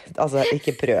 Nei, altså,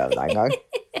 ikke prøv det engang.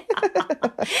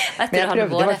 Men jeg prøvde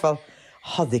i hvert fall.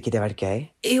 Hadde ikke det vært gøy?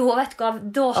 Jo, vet du hva,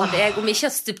 da hadde jeg, om jeg ikke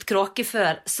hadde stupt kråke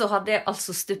før, så hadde jeg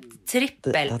altså stupt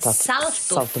trippel,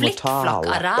 salt og flikkflakk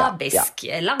arabisk,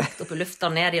 langt opp i lufta,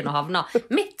 ned i noen havna,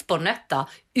 midt på nøtta,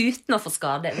 uten å få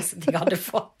skade, hvis jeg hadde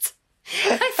fått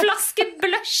en flaske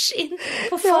blush inn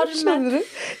på formen.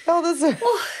 Ja,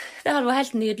 det hadde vært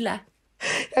helt nydelig.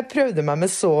 Jeg prøvde meg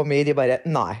med så mye, de bare,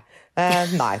 nei,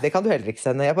 det kan du heller ikke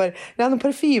sende. Jeg bare, noen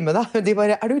parfyme da. De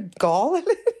bare, du gal,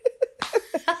 eller?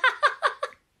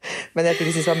 Men jeg tror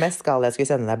de synes det var mest galt jeg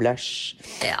skulle sende deg blush.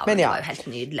 Ja, men det var jo helt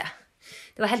nydelig.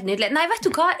 Det var helt nydelig. Nei, vet du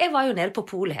hva? Jeg var jo nede på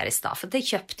polet her i sted, for jeg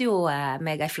kjøpte jo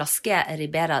meg en flaske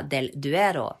Ribera del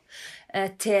Duero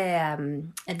til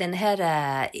denne her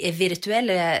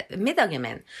virtuelle middagen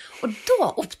min. Og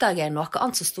da oppdaget jeg noe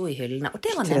annet som stod i hyllene, og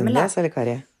det var nemlig... Trendy, eller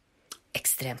Kari?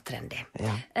 Ekstremt trendy.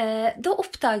 Ja. Da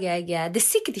oppdager jeg, det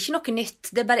sikkert ikke noe nytt,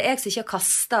 det bare jeg som ikke har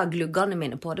kastet gluggene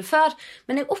mine på det før,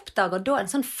 men jeg oppdager da en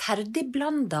sånn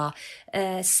ferdigblandet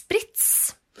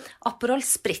sprits Aperol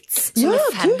Spritz, som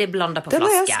ferdig blandet på flaske.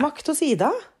 Den har jeg smakt hos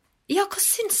Ida. Ja, hva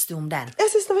syns du om den? Jeg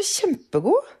synes den var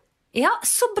kjempegod. Ja,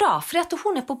 så bra, for at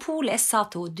hun på polet, jeg sa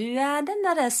til henne, den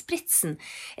der spritsen,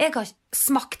 jeg har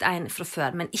smakt en fra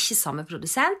før, men ikke samme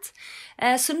produsent,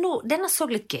 så nå, denne så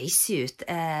litt gøysig ut,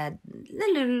 den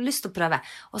har jeg lyst til å prøve,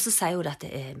 og så sier hun at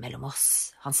det mellom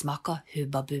oss, han smaker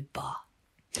Hubba Bubba.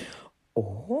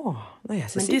 Nei,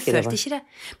 jeg synes men du ikke følte ikke det?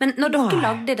 Men når dere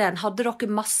lagde den, hadde dere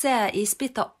masse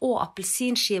isbiter og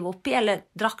appelsinskive oppi, eller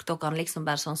drakk dere den liksom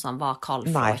bare sånn som var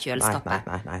kald fra kjøleskapet?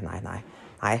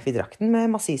 Nei, vi drakk den med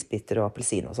masse isbiter og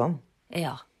appelsin og sånn.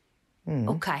 Ja,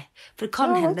 ok. For det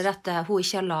kan hende at hun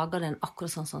ikke har laget den akkurat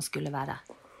sånn som den skulle være.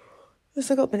 Det er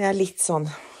så godt, men jeg er litt sånn,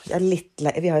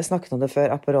 vi har jo snakket om det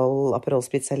før, Aperol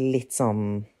Spritz er litt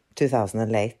sånn 2000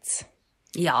 and late.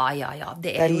 Ja, det er jo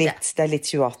det. Det er litt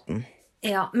 2018.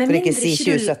 Ja, men for ikke si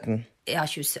 2017. Ja,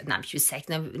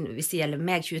 2016, hvis det gjelder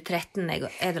meg 2013,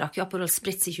 jeg drakk jo Aperol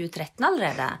Spritz i 2013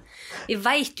 allerede. Vi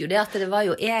vet jo det at det var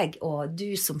jo jeg og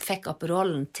du som fikk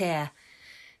Aperolen til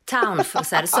town, for å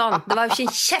si det sånn. Det var jo ikke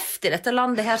en kjeft i dette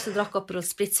landet her som drakk Aperol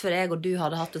Spritz før jeg og du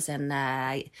hadde hatt oss en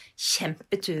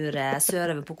kjempetur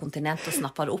sørover på kontinentet og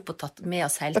snappet det opp og tatt med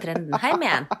oss hele trenden hjem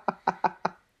igjen.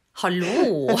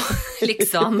 Hallo,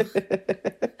 liksom.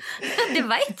 Det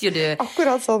vet jo du.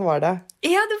 Akkurat sånn var det.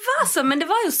 Ja, det var sånn, men det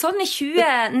var jo sånn i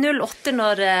 2008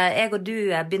 når jeg og du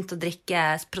begynte å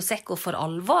drikke Prosecco for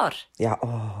alvor. Ja,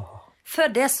 Før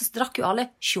det så drakk jo alle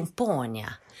champagne.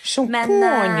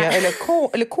 Champagne, eller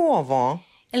cava.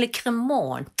 Eller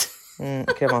cremant.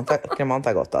 Cremant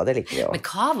er godt da, det liker vi jo. Men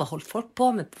cava holdt folk på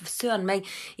med på søren meg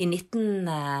i 19...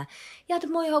 Ja, det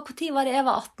må jo ha, hvor tid var det? Jeg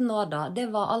var 18 år da. Det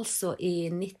var altså i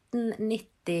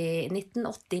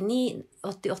 1989,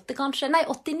 88 kanskje? Nei,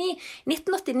 89.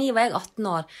 1989 var jeg 18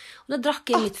 år. Og da drakk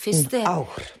jeg mitt første...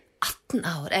 18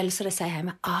 år, eller så det sier jeg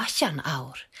med 18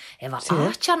 år. Jeg var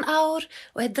 18 år,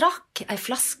 og jeg drakk en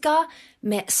flaske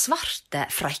med svarte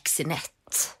Freixenet.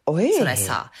 Som de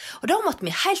sa. Og da måtte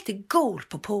vi helt til Gål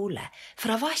på polet, for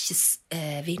det var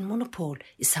ikke vinmonopol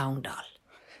i Sogndal.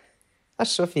 Det er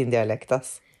så fin dialekt,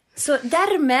 ass. Så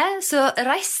dermed så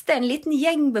reiste en liten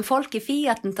gjeng med folk i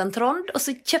Fiaten til Trond, og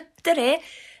så kjøpte de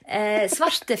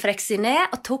svarte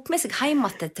Freixenet og tok med seg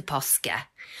heimatet til påske.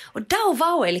 Og da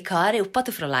var hun Eli Kari oppe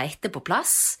til for å leite på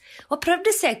plass, og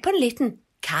prøvde seg på en liten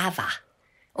kava.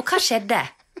 Og hva skjedde?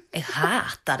 Jeg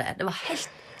hatet det. Det var helt...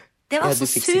 Det var så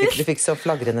surt. Du fikk så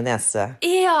flagrende nese.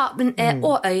 Ja, men,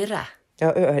 og øre.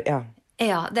 Ja.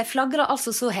 Ja, det flagret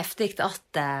altså så heftig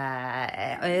at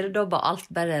øredobber alt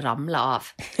bare ramlet av.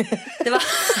 Det var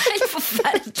helt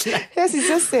forferdelig. Jeg synes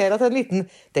jeg ser at en liten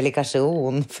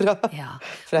delikasjon fra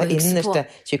innerste,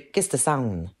 tjukkeste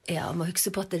sagn. Ja, må huske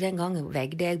på at den gangen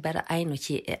vegde jeg bare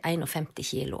 51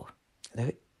 kilo. Det er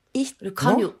jo ikke Du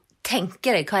kan jo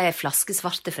tenke deg hva en flaske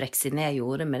svarte Freixenet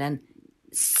gjorde med den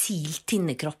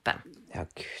siltinne kroppen. Ja,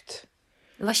 Gud.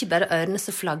 Det var ikke bare ørene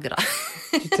som flagret.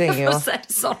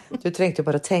 Du trengte jo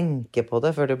bare å tenke på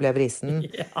det før du ble brisen.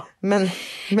 Ja. Men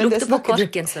lukte på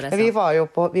korken, så det sa. Vi var jo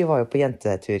på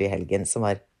jentetur i helgen, som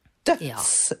var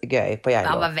dødsgøy på Geilo.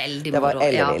 Det var veldig moro. Det var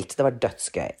ellevilt. Det var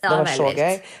dødsgøy. Det var så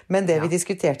gøy. Men det vi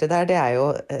diskuterte der, det er jo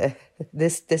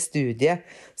det studiet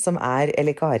som er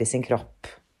Eli Kari sin kropp.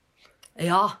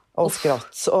 Ja. Og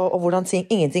skrått. Og hvordan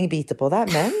ingenting biter på deg,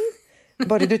 men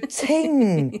bare du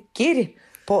tenker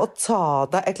på å ta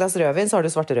deg et glass rødvin, så har du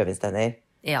svarte rødvinstenner.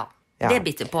 Ja, det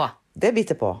biter på. Det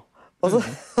biter på. Og så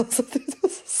det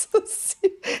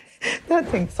har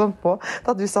jeg tenkt sånn på,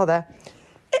 da du sa det.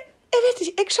 Jeg vet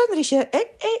ikke, jeg skjønner ikke,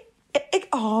 jeg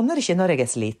aner ikke når jeg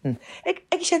er sliten.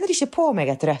 Jeg kjenner ikke på meg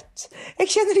et rødt. Jeg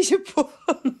kjenner ikke på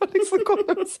når liksom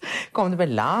kommer det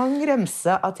med lang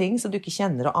remse av ting som du ikke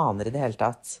kjenner og aner i det hele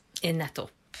tatt.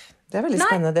 Nettopp. Det er veldig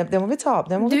spennende. Det må vi ta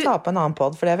på en annen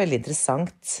podd, for det er veldig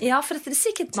interessant. Ja, for det er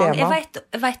sikkert mange. Jeg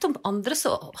vet om andre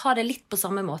som har det litt på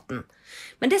samme måten.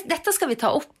 Men dette skal vi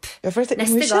ta opp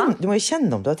neste gang. Du må jo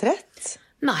kjenne om du har trett.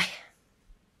 Nei.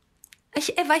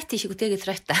 Jeg vet ikke hvor jeg er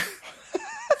trøtt.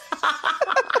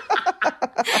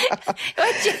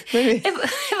 Jeg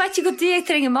vet ikke hvor jeg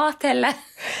trenger mat heller.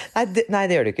 Nei,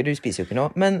 det gjør du ikke. Du spiser jo ikke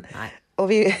noe. Men, og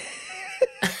vi...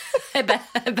 Jeg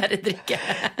bare drikker.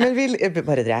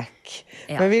 Bare drekk.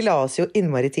 Ja. Men vi la oss jo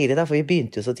innmari tidlig da, for vi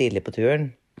begynte jo så tidlig på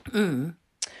turen.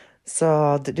 Så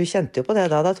du kjente jo på det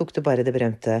da tok du bare det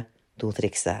berømte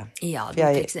dotrikset. Ja,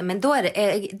 dotrikset. Men da er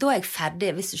jeg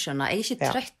ferdig, hvis du skjønner. Jeg er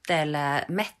ikke trøtt eller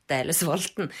mett eller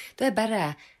sulten. Da er jeg bare,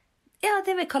 det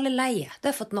vil jeg kalle leie. Da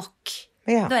har jeg fått nok.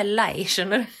 Da er jeg lei,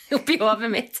 skjønner du, oppi hodet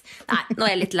mitt. Nei, nå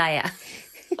er jeg litt leie.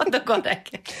 Og da går det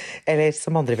ikke. Eller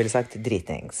som andre ville sagt,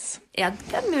 dritings. Ja,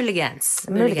 det er muligens.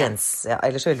 Ja,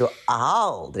 ellers ville du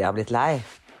aldri ha blitt lei.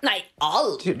 Nei,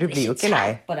 aldri. Du blir jo ikke lei.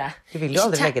 Du vil jo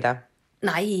aldri legge deg.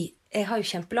 Nei, jeg har jo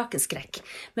kjempelakenskrekk.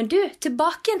 Men du,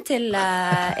 tilbake til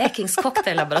Ekings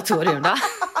cocktail-laboratorium da.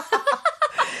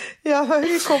 Ja,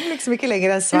 vi kom liksom ikke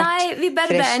lenger enn svart. Nei, vi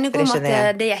bare ble enige om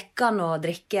at det gikk an å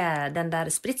drikke den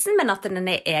der spritsen, men at den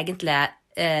er egentlig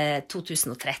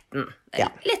 2013. Ja.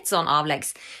 Litt sånn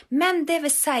avleggs. Men det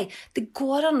vil si, det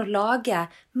går an å lage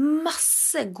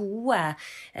masse gode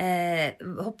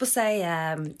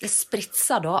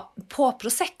spritser da, på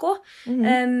Prosecco,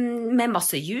 med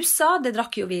masse juicer. Det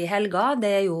drakk jo vi i helga.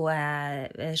 Det er jo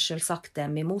selvsagt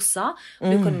mimosa.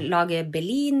 Du kan lage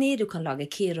Bellini, du kan lage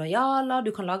Kir Royale,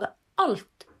 du kan lage alt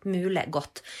mulig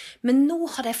godt. Men nå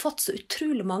har de fått så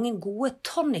utrolig mange gode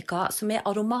tonika som er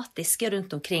aromatiske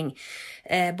rundt omkring.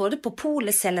 Både på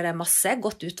Polet selger de masse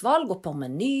godt utvalg, og på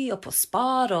Meny, og på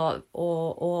Spar,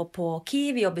 og på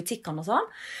Kiwi og butikkene og sånn.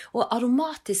 Og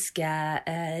aromatiske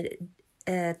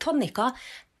tonika,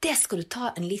 det skal du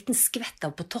ta en liten skvett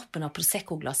av på toppen av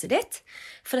Prosecco-glasset ditt,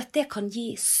 for at det kan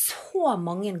gi så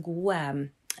mange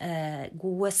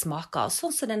gode smaker.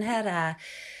 Sånn som den her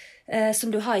som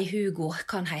du har i Hugo,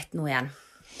 kan hete noe igjen.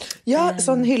 Ja,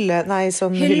 sånn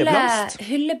hylleblomst.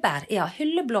 Hyllebær, ja,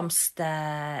 hylleblomst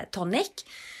tonic.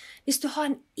 Hvis du har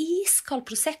en iskald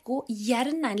Prosecco,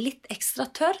 gjerne en litt ekstra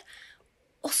tørr,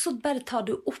 og så bare tar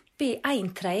du oppi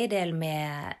 1/3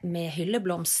 med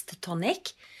hylleblomst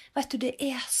tonic. Vet du, det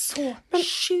er så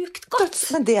sjukt godt.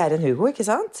 Men det er en Hugo, ikke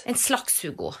sant? En slags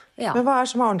Hugo, ja. Men hva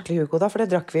er som er ordentlig Hugo da? For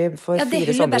det drakk vi for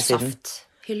 4 sommer siden.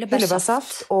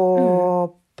 Hyllebærsaft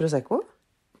og Prosecco?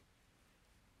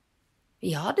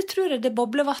 Ja, det tror jeg. Det er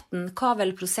boblevatten,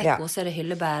 kavel, Prosecco, så er det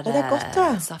hyllebærsaft. Det er godt,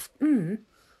 det.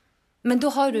 Men da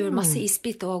har du masse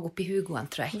isbiter også oppi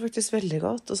Hugoen, tror jeg. Det er faktisk veldig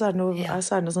godt. Og så er det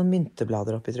noen sånn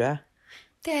mynteblader oppi, tror jeg.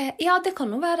 Det kan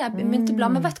jo være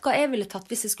mynteblad, men vet du hva jeg ville tatt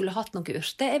hvis jeg skulle hatt noe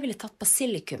urte? Jeg ville tatt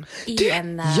basilikum i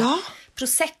en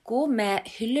Prosecco med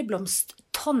hylleblomst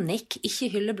tonic,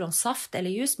 ikke hylleblomstsaft eller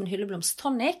jus, men hylleblomst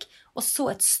tonic, og så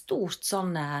et stort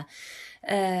sånn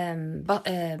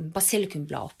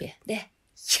basilikumblad oppi. Det er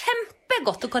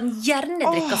kjempegodt, og kan gjerne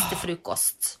drikkes til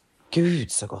frokost.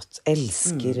 Gud, så godt.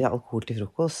 Elsker alkohol til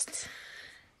frokost.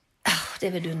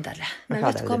 Det er vidunderlig. Men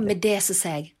vet du hva, med det så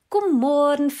sier jeg god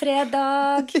morgen,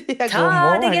 fredag.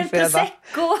 Ta deg en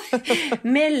Prosecco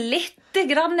med litt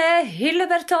grann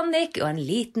hyllebærtonic og en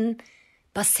liten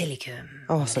basilikum.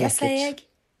 Så det sier jeg.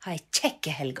 Ha en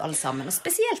kjekke helg alle sammen, og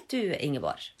spesielt du,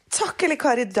 Ingeborg. Takk, eller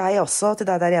Kari, deg også, til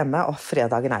deg der hjemme.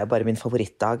 Fredagen er jo bare min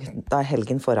favorittdag. Da er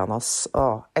helgen foran oss,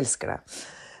 elsker det.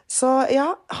 Så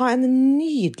ja, ha en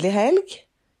nydelig helg.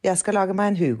 Jeg skal lage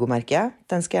meg en Hugo, merker jeg.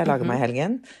 Den skal jeg lage meg i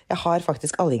helgen. Jeg har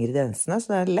faktisk alle ingrediensene, så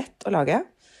det er lett å lage.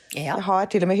 Ja. Jeg har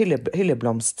til og med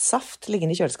hylleblomstsaft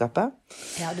liggende i kjøleskapet.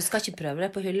 Ja, du skal ikke prøve det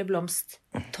på hylleblomst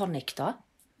tonic da?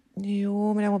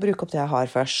 Jo, men jeg må bruke opp det jeg har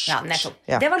først. Ja, nettopp.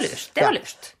 Ja. Det var lurt. Det var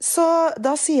lurt. Så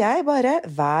da sier jeg bare,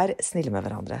 vær snille med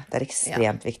hverandre. Det er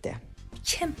ekstremt viktig.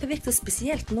 Kjempeviktig,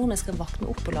 spesielt når man skal vakne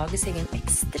opp og lage seg en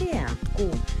ekstremt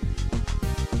god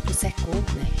Prosecco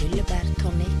med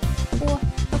hyllebærtonic og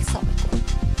balsamico.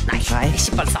 Nei,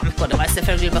 ikke balsamico, det var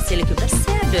selvfølgelig basilikum. Der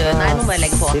ser du. Nei, nå må jeg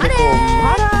legge på.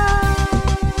 Ha det!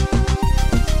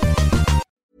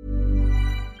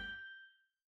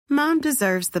 Mom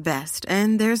deserves the best,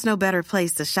 and there's no better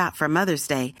place to shop for Mother's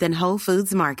Day than Whole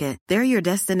Foods Market. They're your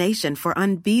destination for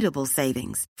unbeatable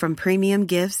savings, from premium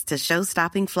gifts to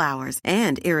show-stopping flowers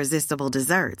and irresistible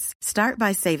desserts. Start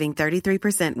by saving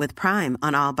 33% with Prime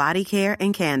on all body care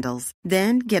and candles.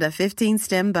 Then get a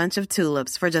 15-stem bunch of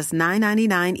tulips for just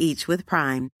 $9.99 each with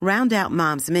Prime. Round out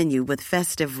Mom's menu with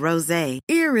festive rosé,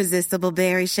 irresistible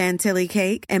berry chantilly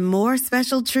cake, and more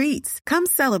special treats. Come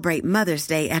celebrate Mother's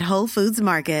Day at Whole Foods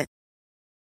Market.